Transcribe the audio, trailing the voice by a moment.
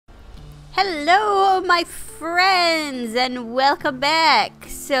Hello, my friends, and welcome back.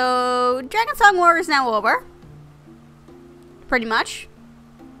 So, Dragon Song War is now over. Pretty much.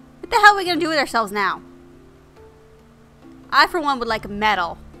 What the hell are we gonna do with ourselves now? I, for one, would like a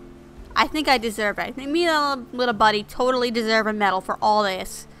medal. I think I deserve it. I think me and little buddy totally deserve a medal for all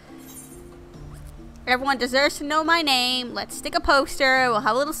this. Everyone deserves to know my name. Let's stick a poster. We'll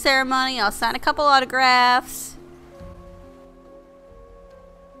have a little ceremony. I'll sign a couple autographs.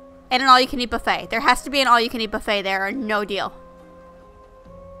 And an all-you-can-eat buffet. There has to be an all-you-can-eat buffet there, or no deal.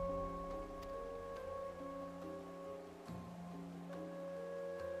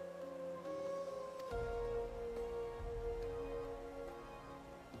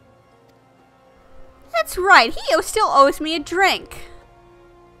 That's right, he still owes me a drink.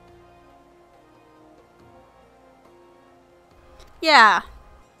 Yeah.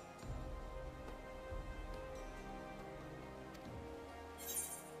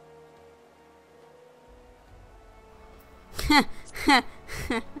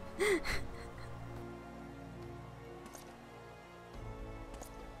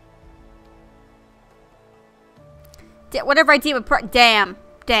 Whatever I did with damn.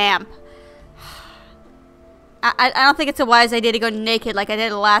 I don't think it's a wise idea to go naked like I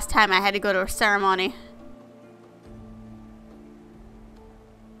did the last time I had to go to a ceremony.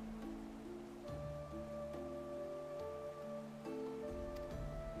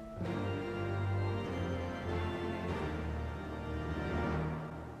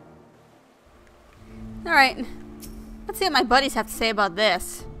 Alright, let's see what my buddies have to say about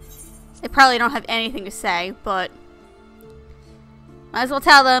this. They probably don't have anything to say, but might as well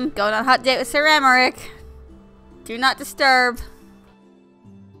tell them. Going on a hot date with Sir Emmerich. Do not disturb.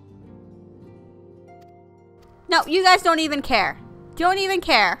 No, you guys don't even care. Don't even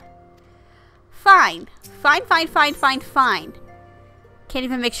care. Fine. Fine. Can't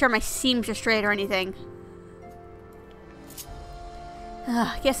even make sure my seams are straight or anything.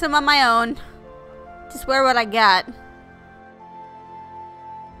 Guess I'm on my own. Just wear what I got.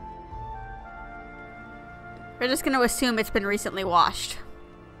 We're just gonna assume it's been recently washed.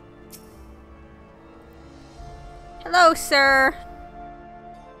 Hello, sir.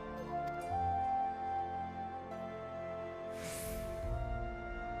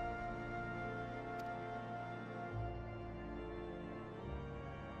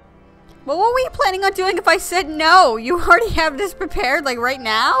 Well, what were you planning on doing if I said no? You already have this prepared, like, right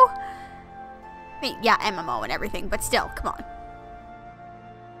now? I mean, yeah, MMO and everything, but still, come on.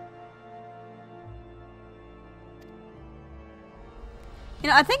 You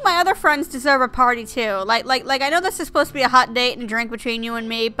know, I think my other friends deserve a party too. Like, I know this is supposed to be a hot date and a drink between you and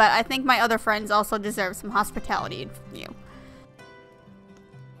me, but I think my other friends also deserve some hospitality from you.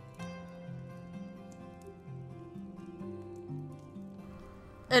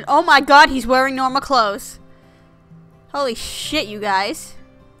 And oh my god, he's wearing normal clothes. Holy shit, you guys.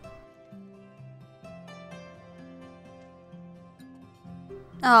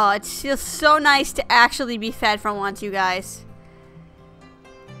 Oh, it feels so nice to actually be fed for once, you guys.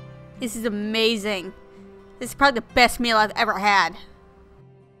 This is amazing. This is probably the best meal I've ever had.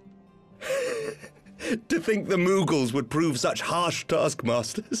 To think the Moogles would prove such harsh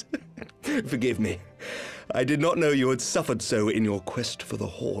taskmasters. Forgive me. I did not know you had suffered so in your quest for the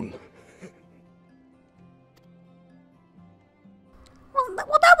horn. Well,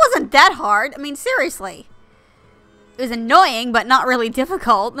 that wasn't that hard. I mean, seriously. It was annoying, but not really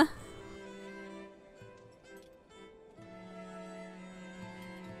difficult.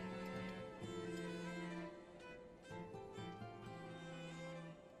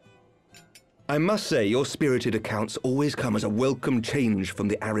 I must say, your spirited accounts always come as a welcome change from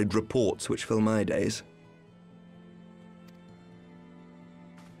the arid reports which fill my days.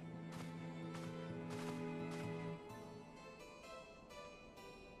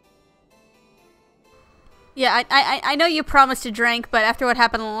 Yeah, I know you promised to drink, but after what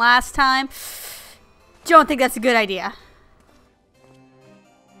happened last time, don't think that's a good idea.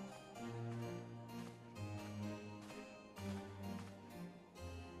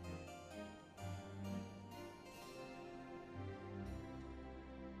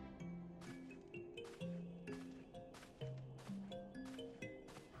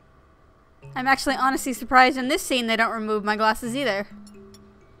 I'm actually honestly surprised in this scene they don't remove my glasses either.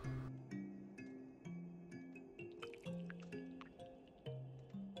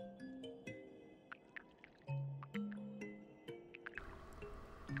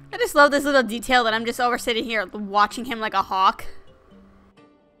 I just love this little detail that I'm just over sitting here watching him like a hawk.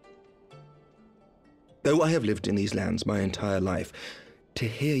 Though I have lived in these lands my entire life, to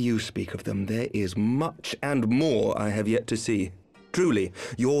hear you speak of them, there is much and more I have yet to see. Truly,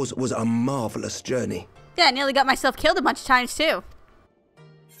 yours was a marvelous journey. Yeah, I nearly got myself killed a bunch of times, too.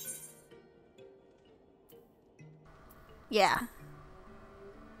 Yeah.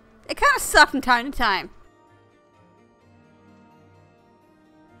 It kind of sucked from time to time.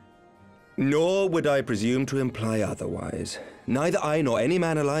 Nor would I presume to imply otherwise. Neither I nor any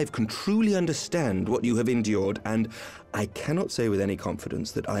man alive can truly understand what you have endured, and I cannot say with any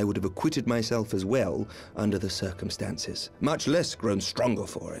confidence that I would have acquitted myself as well under the circumstances, much less grown stronger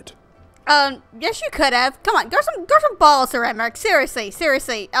for it. Yes you could have. Come on, grow some balls to Emmerich. Seriously.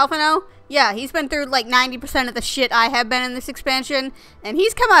 Alphino? Yeah, he's been through like 90% of the shit I have been in this expansion, and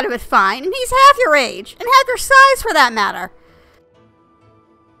he's come out of it fine, and he's half your age, and half your size for that matter.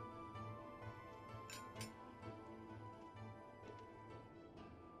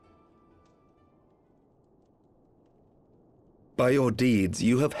 By your deeds,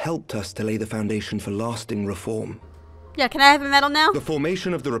 you have helped us to lay the foundation for lasting reform. Yeah, can I have a medal now? The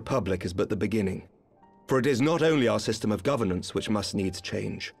formation of the Republic is but the beginning. For it is not only our system of governance which must needs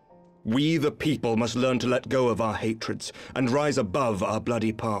change. We, the people, must learn to let go of our hatreds and rise above our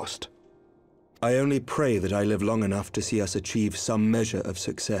bloody past. I only pray that I live long enough to see us achieve some measure of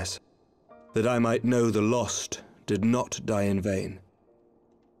success, that I might know the lost did not die in vain.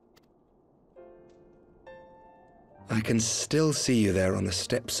 I can still see you there on the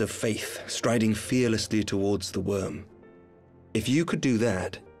steps of faith, striding fearlessly towards the worm. If you could do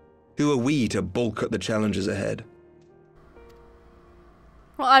that, who are we to balk at the challenges ahead?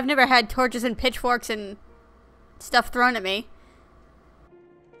 Well, I've never had torches and pitchforks and stuff thrown at me.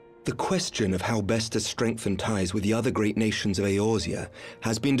 The question of how best to strengthen ties with the other great nations of Eorzea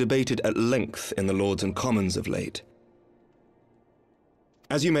has been debated at length in the Lords and Commons of late.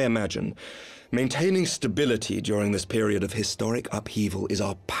 As you may imagine, maintaining stability during this period of historic upheaval is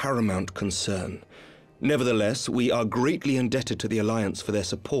our paramount concern. Nevertheless, we are greatly indebted to the Alliance for their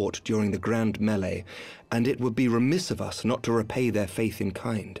support during the Grand Melee, and it would be remiss of us not to repay their faith in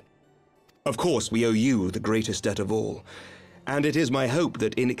kind. Of course, we owe you the greatest debt of all, and it is my hope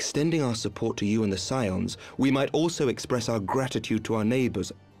that in extending our support to you and the Scions, we might also express our gratitude to our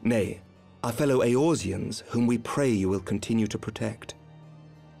neighbors, nay, our fellow Eorzeans, whom we pray you will continue to protect.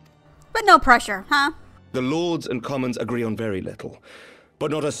 But no pressure, huh? The Lords and Commons agree on very little, but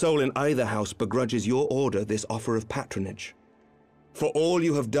not a soul in either house begrudges your order this offer of patronage. For all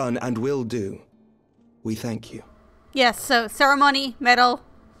you have done and will do, we thank you. Yes, so ceremony, medal,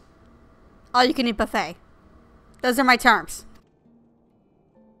 all-you-can-eat buffet. Those are my terms.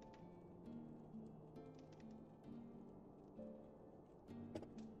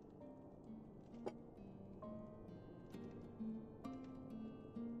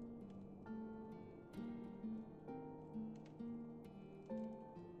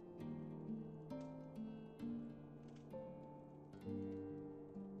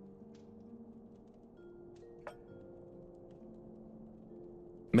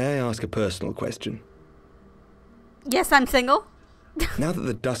 May I ask a personal question? Yes, I'm single. Now that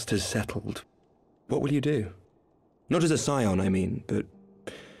the dust has settled, what will you do? Not as a scion, I mean, but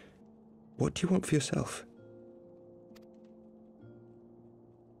what do you want for yourself?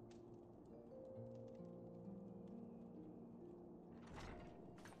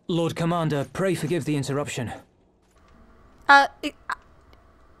 Lord Commander, pray forgive the interruption.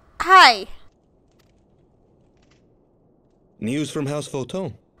 Hi. News from House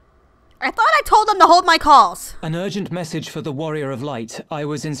Fulton. I thought I told them to hold my calls. An urgent message for the Warrior of Light. I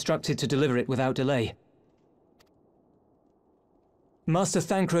was instructed to deliver it without delay. Master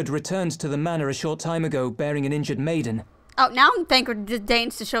Thancred returned to the manor a short time ago, bearing an injured maiden. Oh, now Thancred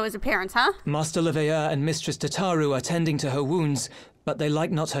disdains to show his appearance, huh? Master Leveilleur and Mistress Tataru are tending to her wounds, but they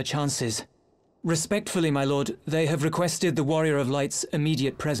like not her chances. Respectfully, my lord, they have requested the Warrior of Light's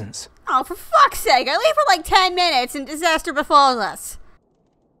immediate presence. Oh, for fuck's sake, I leave for like 10 minutes and disaster befalls us.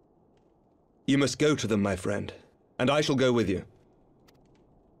 You must go to them, my friend, and I shall go with you.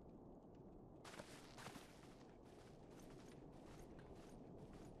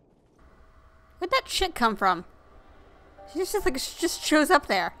 Where'd that shit come from? She just shows up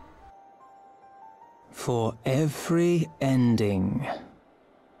there. For every ending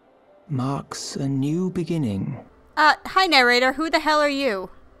marks a new beginning. Hi narrator, who the hell are you?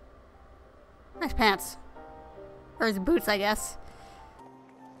 Nice pants. Or his boots, I guess.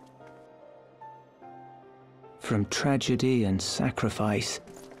 From tragedy and sacrifice,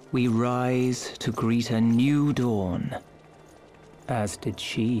 we rise to greet a new dawn, as did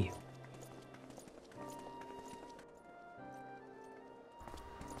she.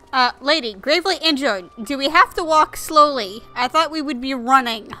 Lady, gravely injured. Do we have to walk slowly? I thought we would be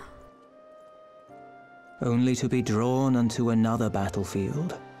running. only to be drawn unto another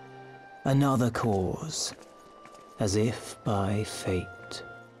battlefield, another cause, as if by fate.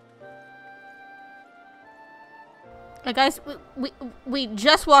 Guys, we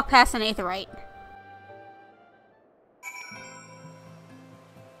just walked past an aetheryte.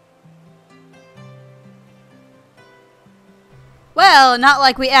 Well, not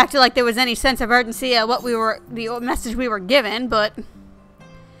like we acted like there was any sense of urgency at what the message we were given, but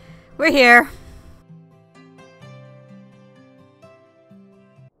we're here.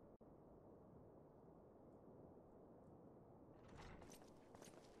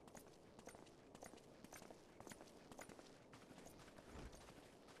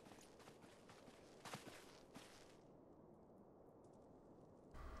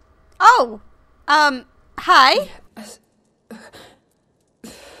 Oh, hi.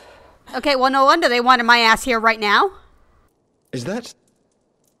 Okay, well, no wonder they wanted my ass here right now. Is that...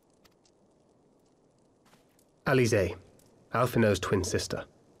 Alize, Alphinaud's twin sister.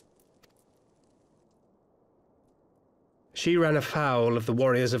 She ran afoul of the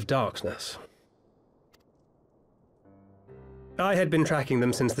Warriors of Darkness. I had been tracking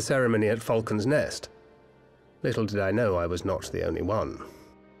them since the ceremony at Falcon's Nest. Little did I know I was not the only one.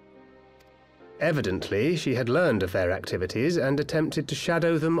 Evidently, she had learned of their activities and attempted to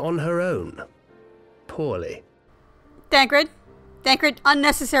shadow them on her own. Poorly. Thancred,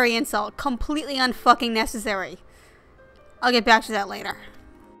 unnecessary insult. Completely unfucking necessary. I'll get back to that later.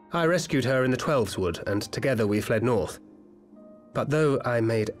 I rescued her in the Heavensward, and together we fled north. But though I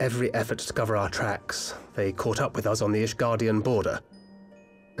made every effort to cover our tracks, they caught up with us on the Ishgardian border.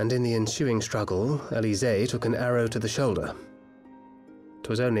 And in the ensuing struggle, Alize took an arrow to the shoulder.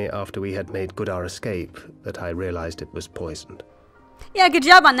 'Twas only after we had made good our escape that I realized it was poisoned. Yeah, good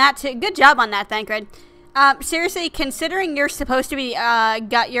job on that, too. Good job on that, Thancred. Seriously, considering you're supposed to be,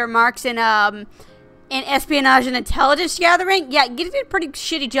 got your marks in espionage and intelligence gathering, yeah, you did a pretty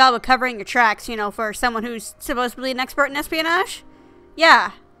shitty job of covering your tracks, you know, for someone who's supposed to be an expert in espionage.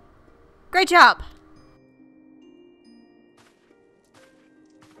 Yeah. Great job.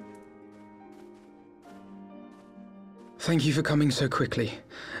 Thank you for coming so quickly.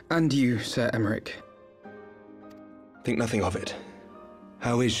 And you, Sir Emmerich. Think nothing of it.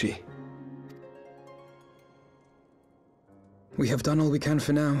 How is she? We have done all we can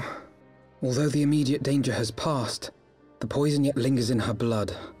for now. Although the immediate danger has passed, the poison yet lingers in her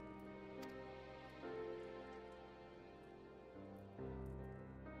blood.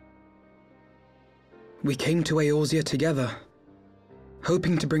 We came to Eorzea together,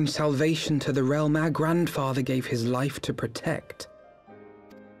 hoping to bring salvation to the realm our grandfather gave his life to protect.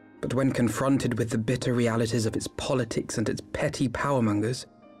 But when confronted with the bitter realities of its politics and its petty powermongers,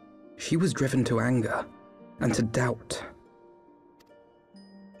 she was driven to anger and to doubt.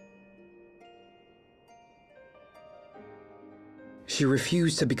 She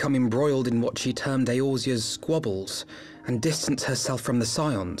refused to become embroiled in what she termed Eorzea's squabbles and distance herself from the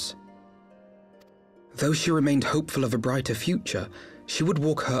Scions. Though she remained hopeful of a brighter future, she would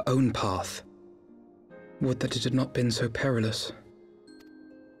walk her own path. Would that it had not been so perilous.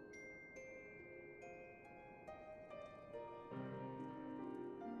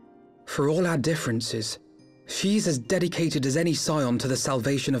 For all our differences, she's as dedicated as any Scion to the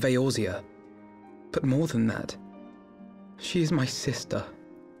salvation of Eorzea. But more than that, she is my sister.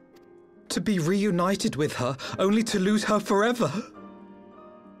 To be reunited with her, only to lose her forever.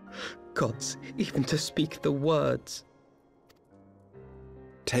 Gods, even to speak the words.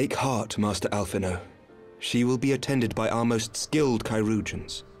 Take heart, Master Alphinaud. She will be attended by our most skilled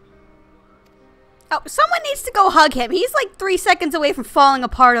chirurgeons. Oh, someone needs to go hug him. He's like 3 seconds away from falling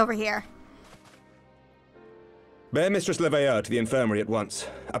apart over here. Bear Mistress Leveilleur to the infirmary at once.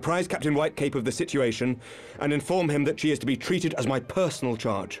 Apprise Captain Whitecape of the situation, and inform him that she is to be treated as my personal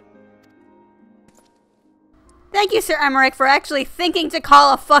charge. Thank you, Sir Emmerich, for actually thinking to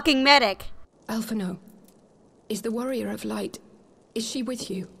call a fucking medic. Alphinaud, is the Warrior of Light... is she with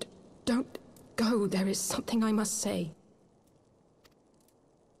you? Don't go. There is something I must say.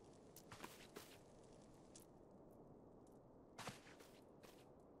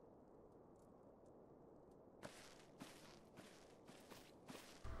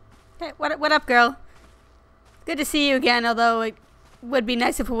 Hey, what up, girl? Good to see you again, although it would be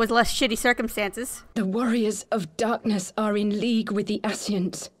nice if it was less shitty circumstances. The Warriors of Darkness are in league with the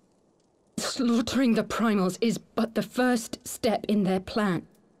Ascients. Slaughtering the Primals is but the first step in their plan.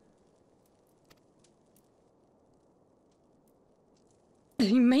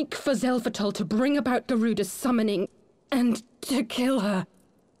 They make for Zelvatol to bring about Garuda's summoning and to kill her.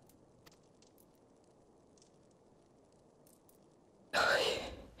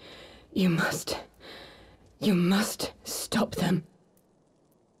 You must You must stop them.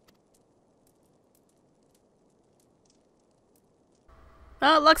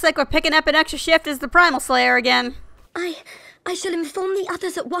 Well, it looks like we're picking up an extra shift as the Primal Slayer again. I shall inform the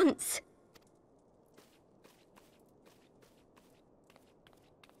others at once.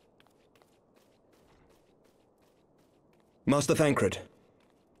 Master Thancred,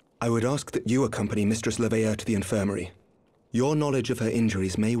 I would ask that you accompany Mistress Leveilleur to the infirmary. Your knowledge of her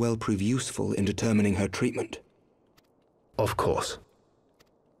injuries may well prove useful in determining her treatment. Of course.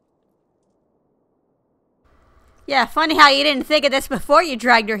 Yeah, funny how you didn't think of this before you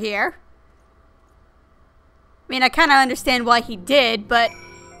dragged her here. I mean, I kind of understand why he did, but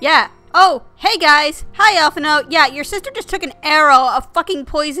yeah. Oh, hey guys. Hi, Alphino. Yeah, your sister just took an arrow, a fucking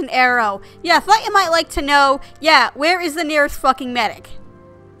poison arrow. Yeah, thought you might like to know. Yeah, where is the nearest fucking medic?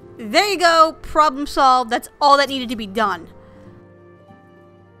 There you go. Problem solved. That's all that needed to be done.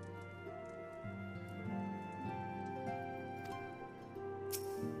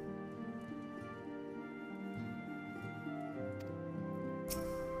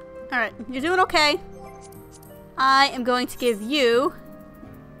 Alright, you're doing okay. I am going to give you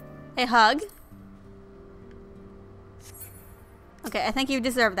a hug. Okay, I think you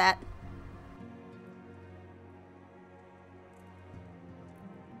deserve that.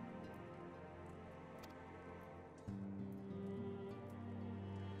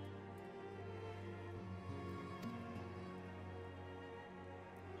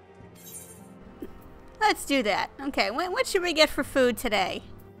 Let's do that. Okay, what should we get for food today?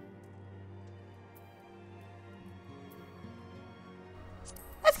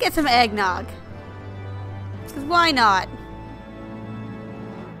 Let's get some eggnog. Because why not?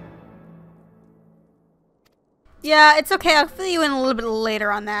 Yeah, it's okay. I'll fill you in a little bit later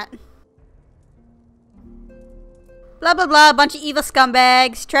on that. Blah, blah, blah. A bunch of evil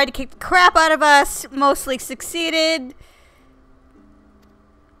scumbags. Tried to kick the crap out of us. Mostly succeeded.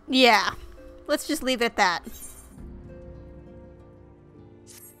 Yeah. Let's just leave it at that.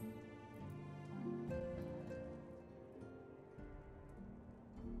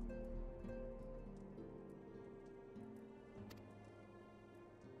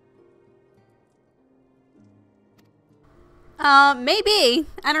 Maybe.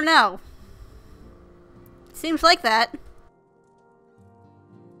 I don't know. Seems like that.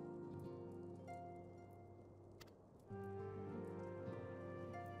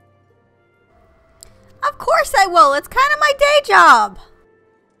 Of course I will. It's kind of my day job.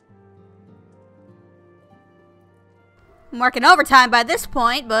 I'm working overtime by this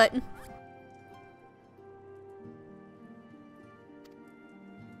point, but...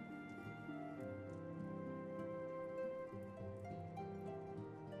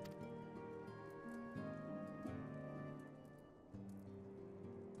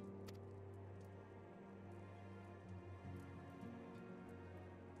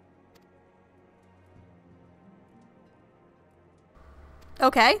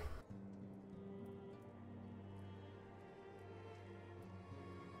 Okay.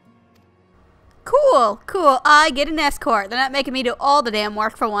 Cool, cool. I get an escort. They're not making me do all the damn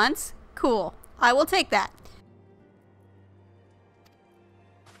work for once. Cool. I will take that.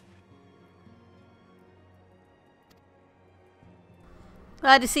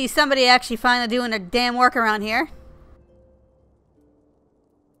 Glad to see somebody actually finally doing their damn work around here.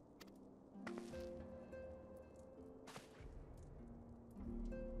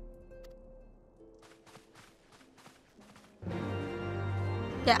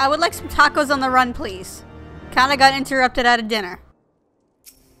 Yeah, I would like some tacos on the run, please. Kinda got interrupted at a dinner.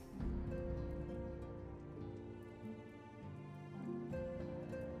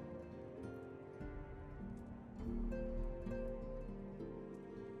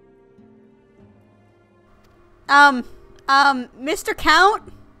 Mr.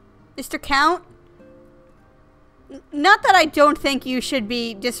 Count? Mr. Count? Not that I don't think you should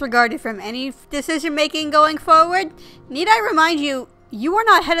be disregarded from any decision making going forward. Need I remind you, you are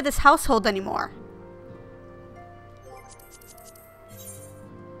not head of this household anymore.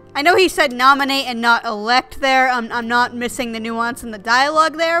 I know he said nominate and not elect there. I'm not missing the nuance in the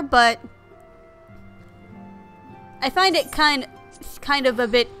dialogue there, but I find it kind of a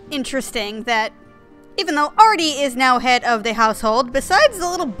bit interesting that even though Artie is now head of the household, besides the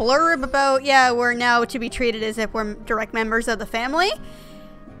little blurb about, yeah, we're now to be treated as if we're direct members of the family,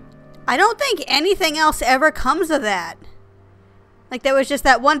 I don't think anything else ever comes of that. Like, there was just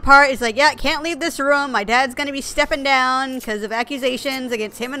that one part, it's like, yeah, can't leave this room, my dad's gonna be stepping down because of accusations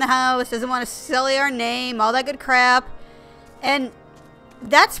against him in the house, doesn't want to sully our name, all that good crap. And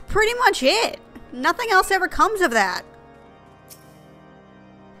that's pretty much it. Nothing else ever comes of that.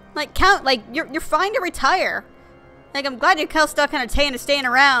 Like, Count, like, you're fine to retire. Like, I'm glad you're still kind of staying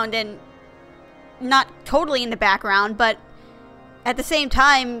around and not totally in the background, but at the same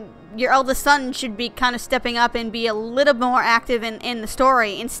time, your eldest son should be kind of stepping up and be a little more active in the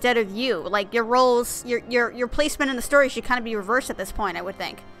story instead of you. Like, your roles, your placement in the story should kind of be reversed at this point, I would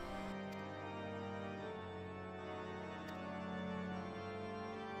think.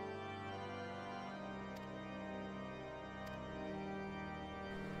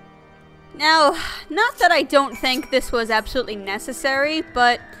 Now, not that I don't think this was absolutely necessary,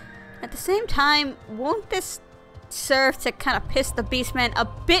 but at the same time, won't this serve to kind of piss the Beastmen a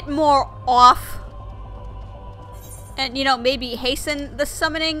bit more off? And, you know, maybe hasten the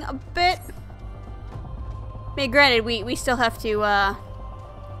summoning a bit? I mean, granted, we still have to,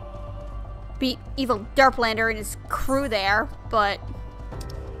 beat evil Darplander and his crew there, but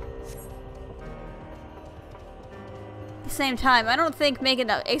at the same time, I don't think making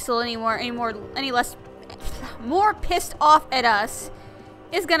the Aesol any less more pissed off at us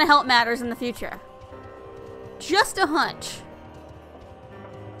is gonna help matters in the future. Just a hunch.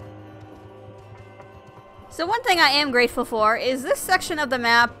 So one thing I am grateful for is this section of the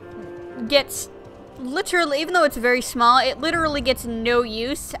map gets literally, even though it's very small, it literally gets no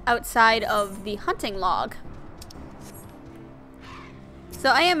use outside of the hunting log. So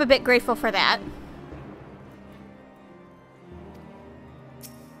I am a bit grateful for that.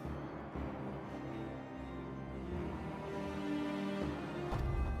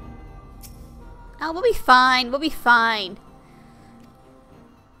 Oh, we'll be fine. We'll be fine.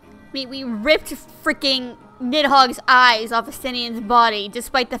 I mean, we ripped freaking Nidhogg's eyes off Estinian's body,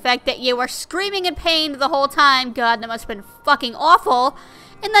 despite the fact that you were screaming in pain the whole time. God, that must have been fucking awful.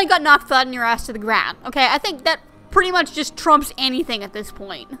 And then got knocked flat on your ass to the ground. Okay, I think that pretty much just trumps anything at this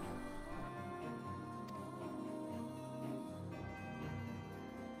point.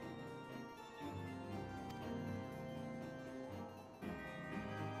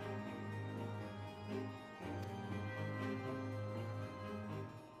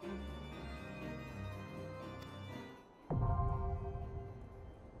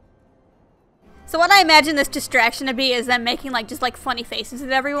 So what I imagine this distraction to be is them making like just like funny faces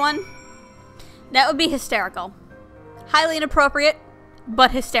at everyone. That would be hysterical. Highly inappropriate,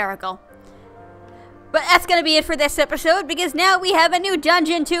 but hysterical. But that's gonna be it for this episode because now we have a new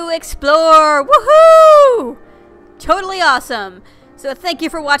dungeon to explore. Woohoo! Totally awesome. So thank you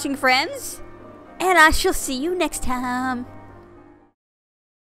for watching, friends, and I shall see you next time.